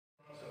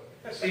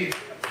Steve.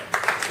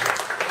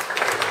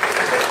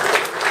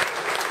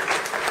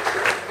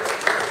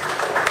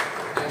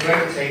 I'm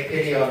going to take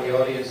pity on the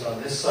audience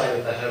on this side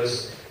of the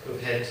house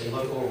who've had to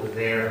look over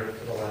there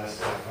for the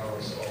last half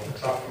hour, so I'll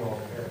talk from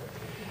over here.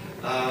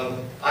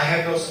 I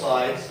have no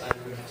slides. I'm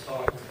going to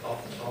talk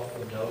off the top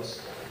of the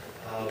notes.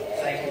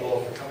 Thank you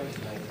all for coming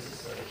tonight. This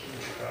is a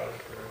huge crowd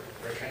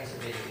for a transit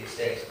meeting these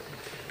days.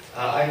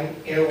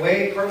 In a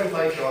way, part of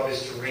my job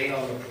is to rain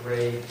on the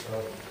parade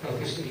of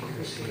other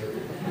speakers here,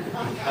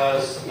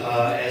 because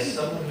as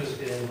someone who's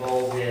been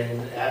involved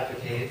in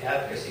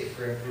advocacy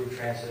for improved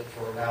transit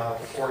for now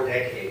 4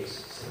 decades,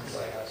 since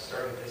I got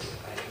started this in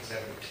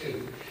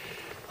 1972,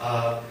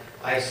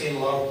 I've seen a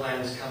lot of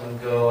plans come and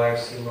go. I've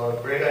seen a lot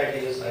of great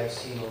ideas. I've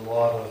seen a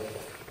lot of,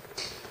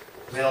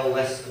 well,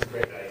 less than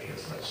great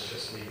ideas. Let's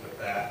just leave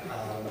it at that.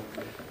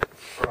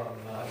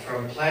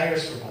 From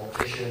planners, from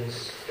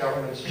politicians,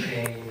 governments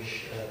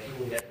change,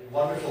 people get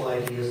wonderful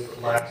ideas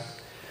that last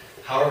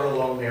however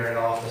long they're in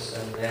office,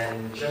 and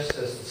then just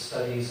as the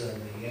studies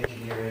and the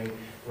engineering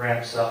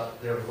ramps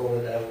up, they're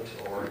voted out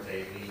or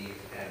they leave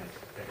and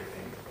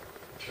everything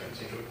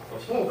turns into a puff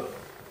of smoke.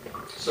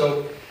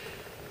 So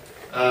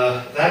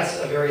that's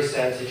a very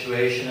sad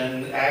situation,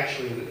 and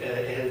actually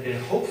it had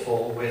been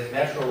hopeful with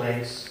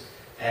Metrolinx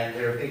and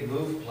their big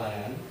move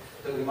plan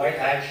that we might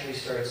actually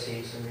start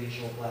seeing some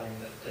regional planning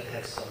that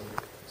had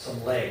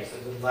some legs,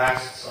 that would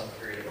last some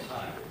period of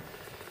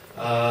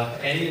time.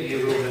 Any of you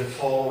who have been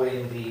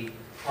following the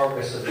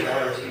progress of the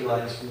LRT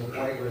lines from the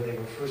point where they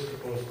were first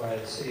proposed by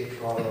the City of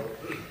Toronto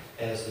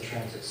as the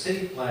Transit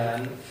City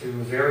Plan,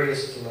 through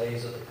various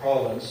delays of the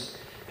province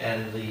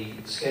and the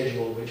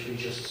schedule which we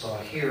just saw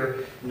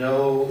here,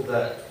 know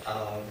that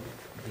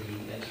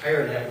the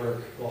entire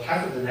network, well,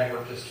 half of the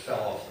network just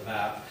fell off the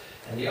map,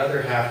 and the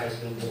other half has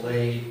been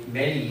delayed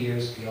many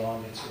years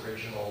beyond its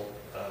original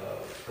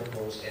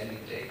proposed ending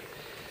date.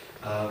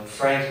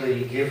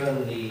 Frankly,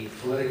 given the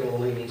political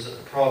leanings of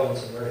the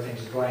province and where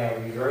things are going, I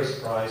would be very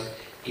surprised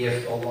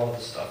if a lot of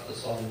the stuff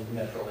that's on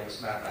the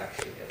Metrolinx map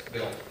actually gets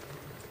built.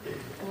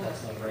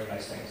 That's not a very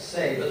nice thing to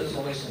say, but there's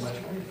only so much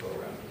money to go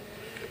around.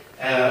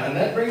 And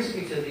that brings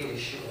me to the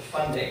issue of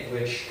funding,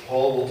 which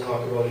Paul will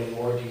talk about in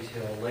more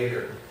detail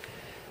later.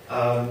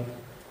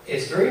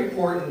 It's very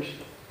important.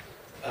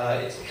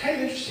 It's kind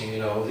of interesting, you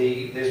know,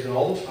 there's been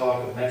all the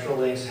talk of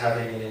Metrolinx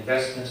having an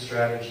investment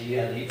strategy,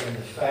 and the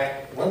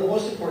fact, one of the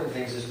most important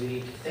things is we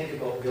need to think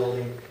about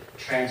building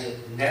transit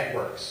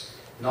networks,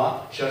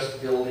 not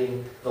just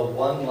building the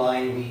one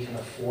line we can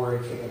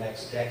afford for the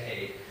next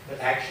decade, but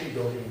actually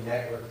building a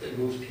network that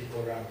moves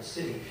people around the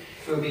city.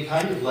 It would be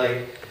kind of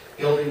like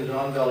building the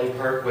Don Valley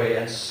Parkway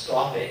and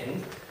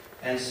stopping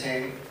and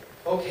saying,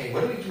 okay,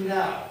 what do we do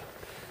now?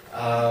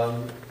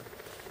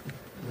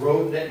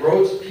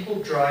 Roads, people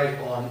drive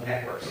on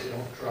networks, they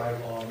don't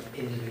drive on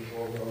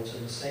individual roads.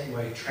 In the same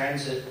way,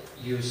 transit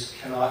use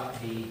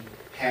cannot be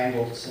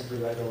handled simply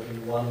by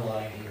building one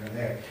line here and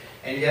there.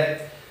 And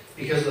yet,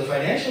 because of the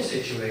financial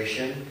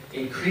situation,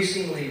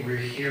 increasingly we're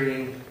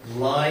hearing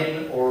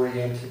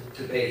line-oriented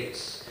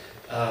debates.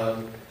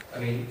 I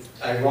mean,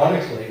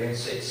 ironically,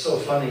 it's so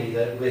funny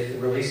that with the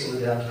release of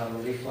the Downtown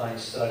Relief Line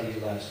study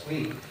last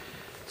week,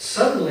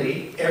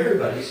 suddenly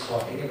everybody's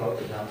talking about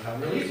the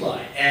Downtown Relief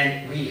Line.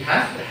 And we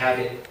have to have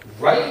it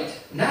right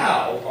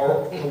now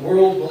or the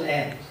world will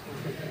end.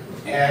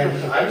 And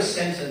I was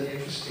sent an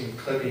interesting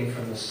clipping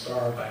from The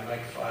Star by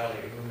Mike Filey,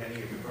 who many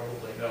of you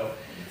probably know,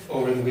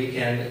 over the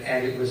weekend,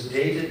 and it was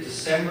dated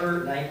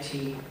December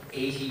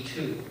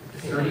 1982,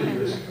 30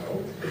 years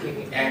ago.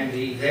 And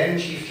the then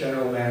Chief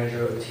General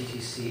Manager of the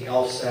TTC,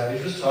 Alf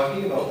Savage, was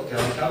talking about the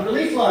Downtown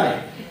Relief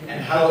Line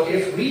and how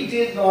if we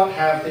did not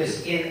have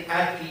this in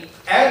at the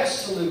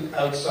absolute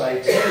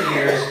outside 10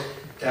 years,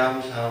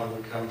 downtown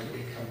would come to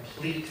a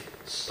complete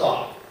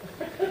stop.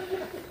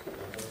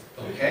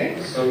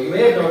 Okay, so you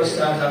may have noticed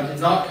downtown did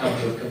not come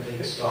to a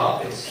complete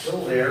stop. It's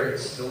still there,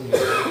 it's still moving.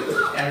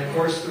 And of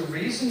course, the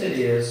reason it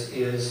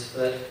is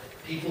that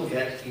people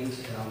get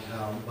into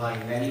downtown by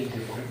many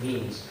different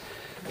means.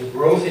 The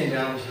growth in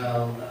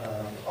downtown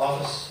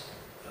office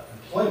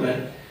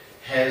employment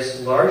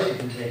has largely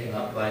been taken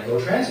up by GO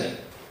Transit,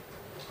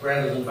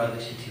 rather than by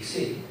the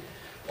TTC.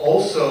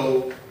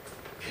 Also,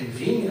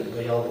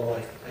 conveniently, although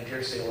I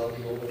dare say a lot of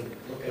people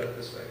wouldn't look at it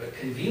this way, but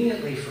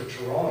conveniently for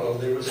Toronto,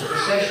 there was a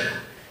recession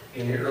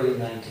in the early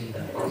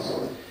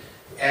 1990s.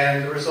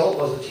 And the result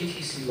was the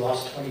TTC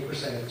lost 20%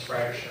 of its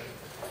ridership.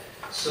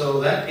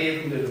 So that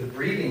gave them a bit of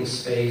breathing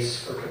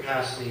space for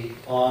capacity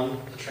on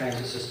the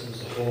transit system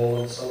as a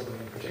whole, and subway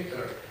in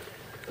particular.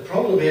 The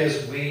problem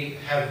is we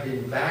have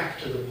been back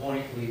to the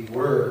point we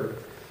were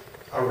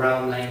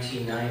around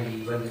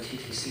 1990 when the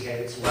TTC had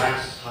its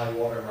last high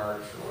water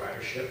mark for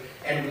ridership,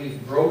 and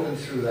we've broken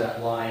through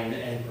that line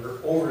and we're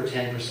over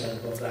 10%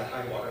 above that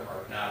high water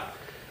mark now.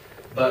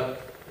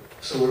 But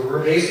so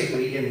we're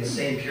basically in the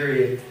same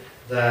period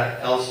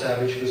that Al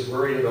Savage was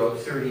worried about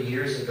 30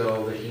 years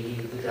ago that he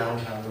needed the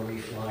Downtown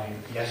Relief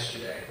Line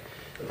yesterday.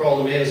 The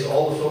problem is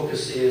all the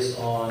focus is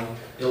on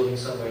building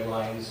subway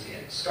lines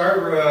in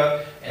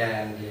Scarborough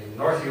and in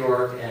North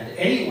York and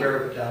anywhere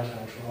but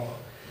downtown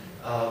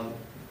Toronto.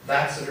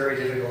 That's a very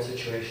difficult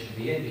situation to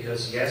be in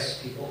because,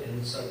 yes, people in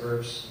the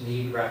suburbs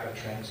need rapid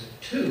transit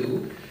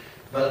too,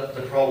 but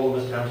the problem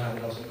with downtown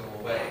doesn't go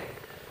away.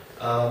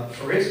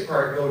 For its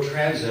part, Go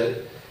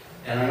Transit,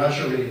 and I'm not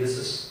sure really this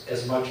is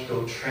as much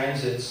Go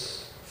Transit's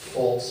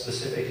fault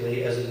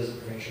specifically as it is a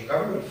provincial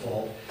government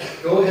fault,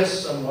 Go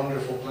has some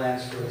wonderful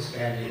plans for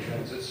expanding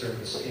transit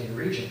service in the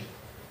region.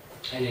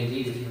 And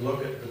indeed, if you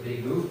look at the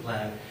Big Move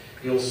plan,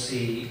 you'll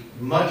see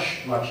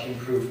much, much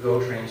improved Go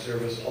train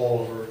service all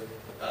over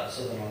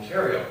southern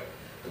Ontario.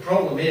 The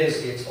problem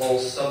is it's all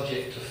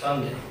subject to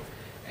funding.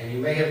 And you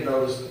may have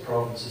noticed the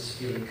province is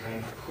feeling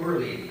kind of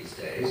poorly these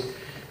days.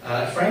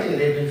 Frankly,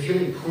 they've been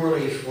feeling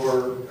poorly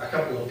for a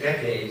couple of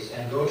decades,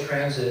 and Go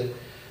Transit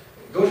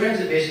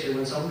basically,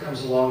 when someone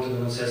comes along to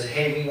them and says,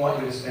 hey, we want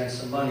you to spend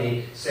some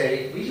money,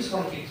 say, we just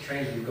want to keep the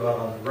trains we've got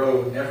on the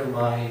road, never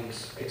mind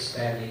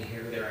expanding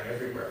here, there, and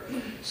everywhere.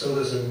 So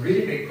there's a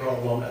really big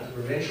problem at the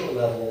provincial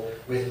level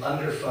with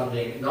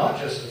underfunding, not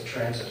just of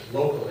transit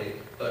locally,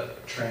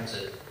 but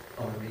transit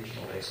on a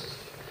regional basis.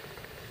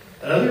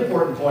 Another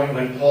important point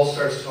when Paul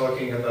starts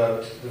talking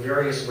about the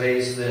various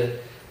ways that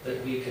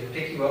we could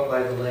pick you up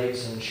by the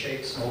legs and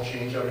shake small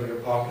change out of your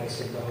pockets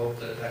in the hope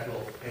that that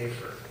will pay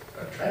for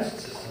a transit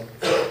system,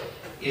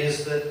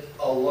 is that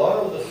a lot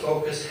of the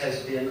focus has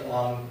been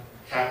on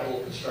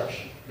capital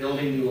construction,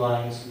 building new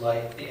lines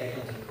like the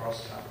Eglinton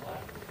Crosstown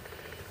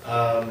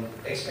line,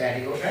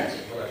 expanding Go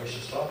Transit, what I was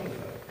just talking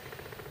about.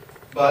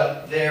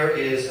 But there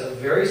is a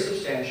very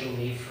substantial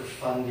need for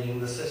funding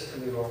the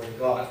system we've already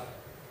got.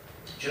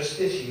 Just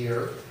this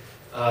year,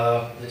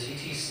 the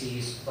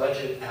TTC's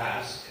budget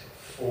ask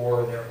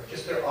for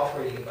their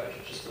operating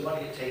budget, just the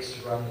money it takes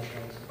to run the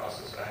trains and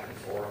buses back and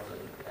forth and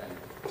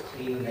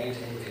clean and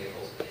maintain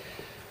vehicles,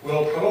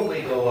 will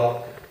probably go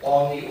up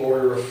on the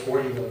order of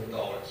 $40 million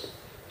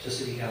to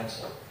City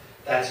Council.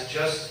 That's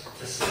just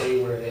to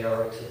stay where they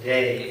are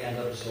today and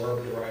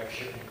absorb the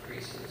ridership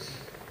increases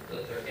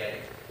that they're getting.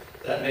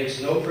 That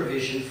makes no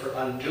provision for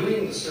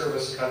undoing the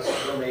service cuts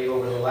that were made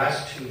over the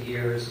last 2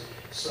 years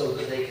so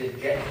that they could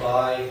get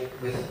by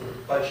with the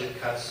budget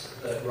cuts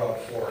that Rob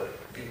Ford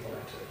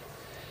implemented.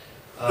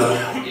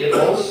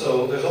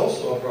 There's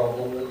also a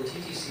problem that the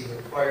TTC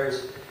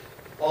requires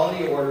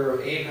on the order of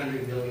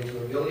 $800 million to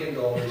 $1 billion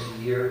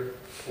a year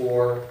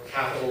for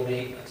capital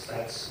maintenance.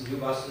 That's new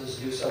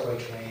buses, new subway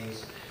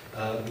trains,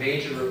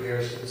 major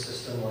repairs to the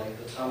system like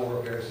the tunnel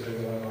repairs that are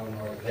going on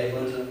north of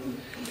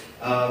Eglinton.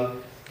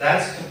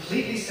 That's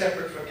completely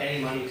separate from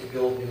any money to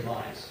build new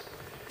lines.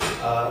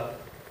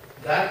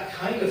 That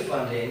kind of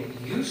funding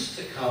used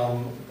to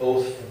come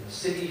both from the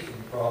city, from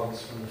the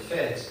province, from the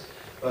feds,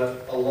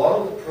 but a lot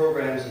of the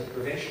programs at the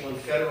provincial and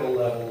federal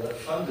level that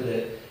funded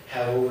it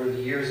have over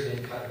the years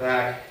been cut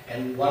back,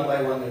 and one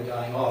by one they're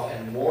dying off,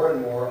 and more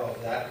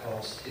of that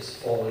cost is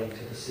falling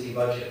to the city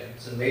budget, and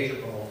it's a major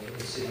problem for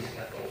the city's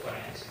capital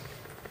financing.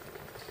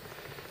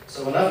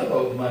 So enough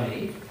about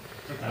money,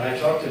 and I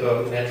talked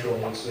about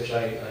Metrolinx, which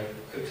I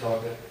could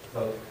talk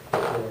about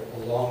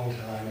for a long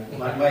time.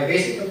 My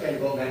basic complaint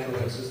about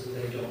Metrolinx is that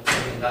they don't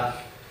do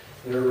enough.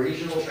 They're a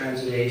regional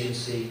transit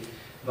agency,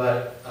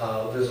 but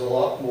there's a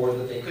lot more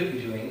that they could be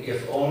doing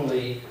if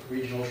only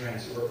regional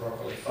transit were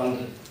properly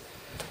funded.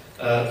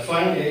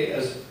 Finally,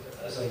 as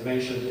I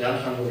mentioned, the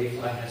downtown relief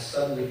line has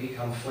suddenly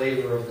become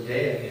flavor of the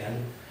day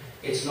again.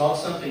 It's not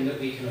something that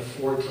we can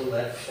afford to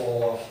let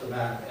fall off the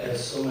map,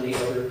 as so many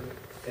other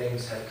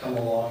things have come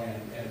along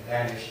and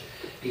vanished.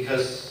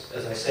 Because,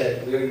 as I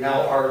said, we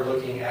now are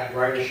looking at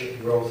ridership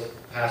growth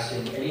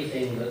passing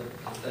anything that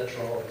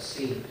Toronto has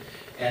seen.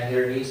 And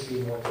there needs to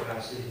be more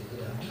capacity in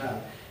the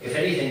downtown. If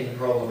anything, the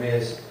problem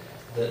is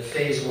that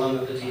phase one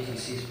that the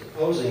TTC is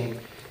proposing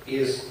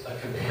is a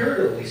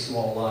comparatively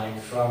small line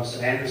from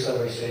St. Andrews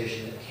Subway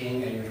Station at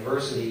King and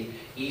University,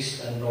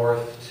 east and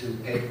north to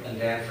Pitt and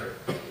Danford.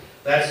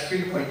 That's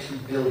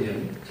 $3.2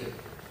 billion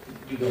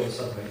to build a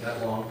subway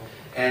that long.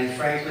 And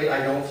frankly,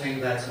 I don't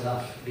think that's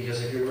enough,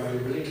 because if you're going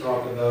to really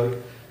talk about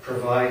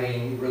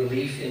providing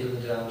relief into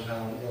the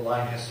downtown, the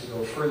line has to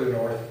go further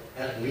north,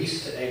 at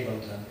least to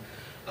Eglinton,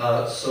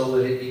 so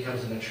that it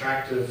becomes an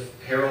attractive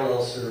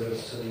parallel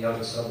service to the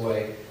young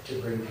subway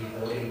to bring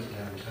people into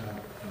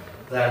downtown.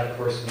 That, of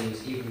course,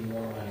 means even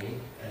more money.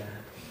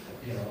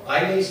 And,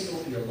 I may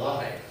still be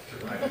alive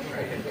to ride a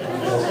train.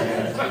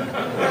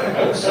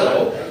 I hope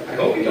so. I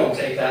hope we don't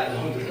take that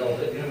long to build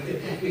it.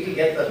 We could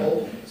get the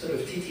whole sort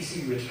of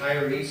TTC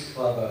retirees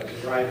club out to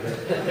drive the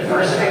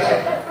first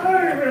station.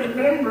 I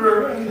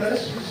remember, and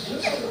this was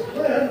just a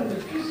plan with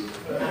a piece of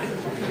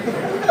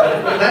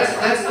but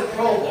that's the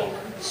problem.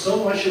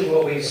 So much of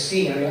what we've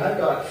seen, I've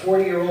got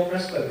 40-year-old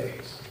press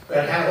babies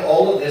that have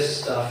all of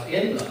this stuff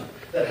in them,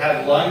 that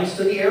have lines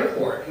to the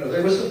airport.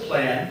 There was a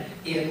plan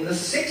in the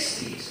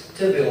 60s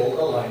to build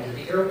a line to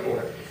the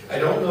airport. I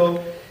don't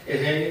know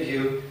if any of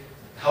you,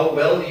 how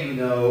well you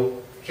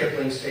know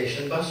Kipling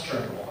Station Bus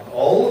Terminal.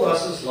 All the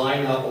buses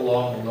line up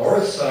along the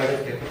north side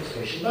of Kipling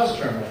Station Bus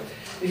Terminal.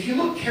 If you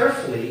look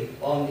carefully,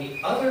 on the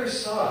other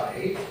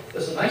side,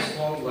 there's a nice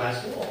long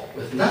glass wall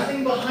with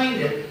nothing behind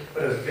it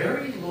but a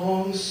very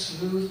long,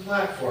 smooth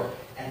platform.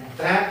 And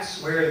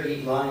that's where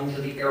the line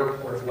to the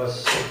airport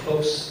was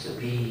supposed to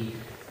be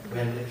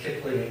when the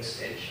Kipling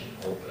extension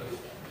opened.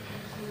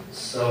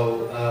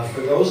 So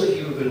for those of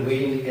you who've been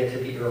waiting to get to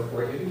the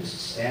airport, you can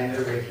just stand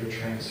there with your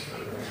transfer.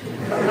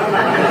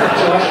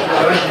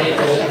 Josh made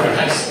those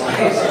nice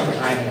slides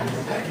sometime.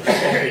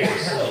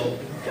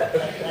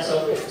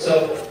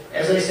 So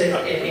as I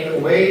said, in a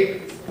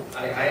way,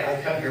 I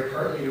come here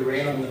partly to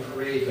rain on the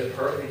parade, but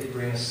partly to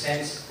bring a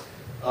sense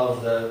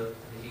of the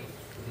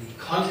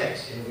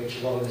context in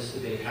which a lot of this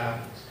debate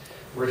happens.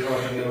 We're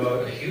talking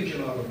about a huge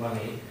amount of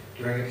money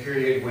during a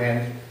period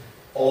when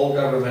all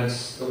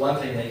governments, the one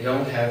thing they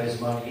don't have is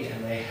money,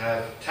 and they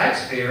have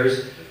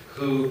taxpayers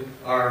who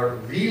are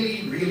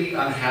really, really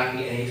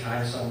unhappy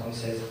anytime someone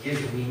says,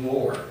 give me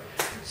more.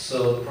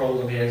 So the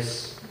problem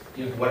is,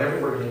 whatever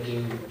we're going to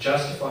do,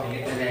 justifying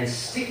it and then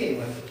sticking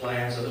with the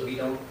plan so that we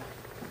don't,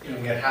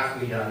 get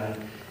halfway done,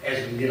 and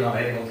as we did on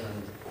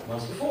Eglinton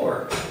months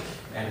before,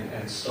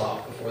 and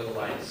stop before the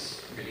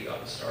lights really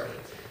got started.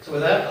 So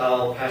with that,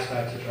 I'll pass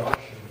back to Josh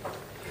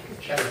and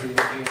chat with you.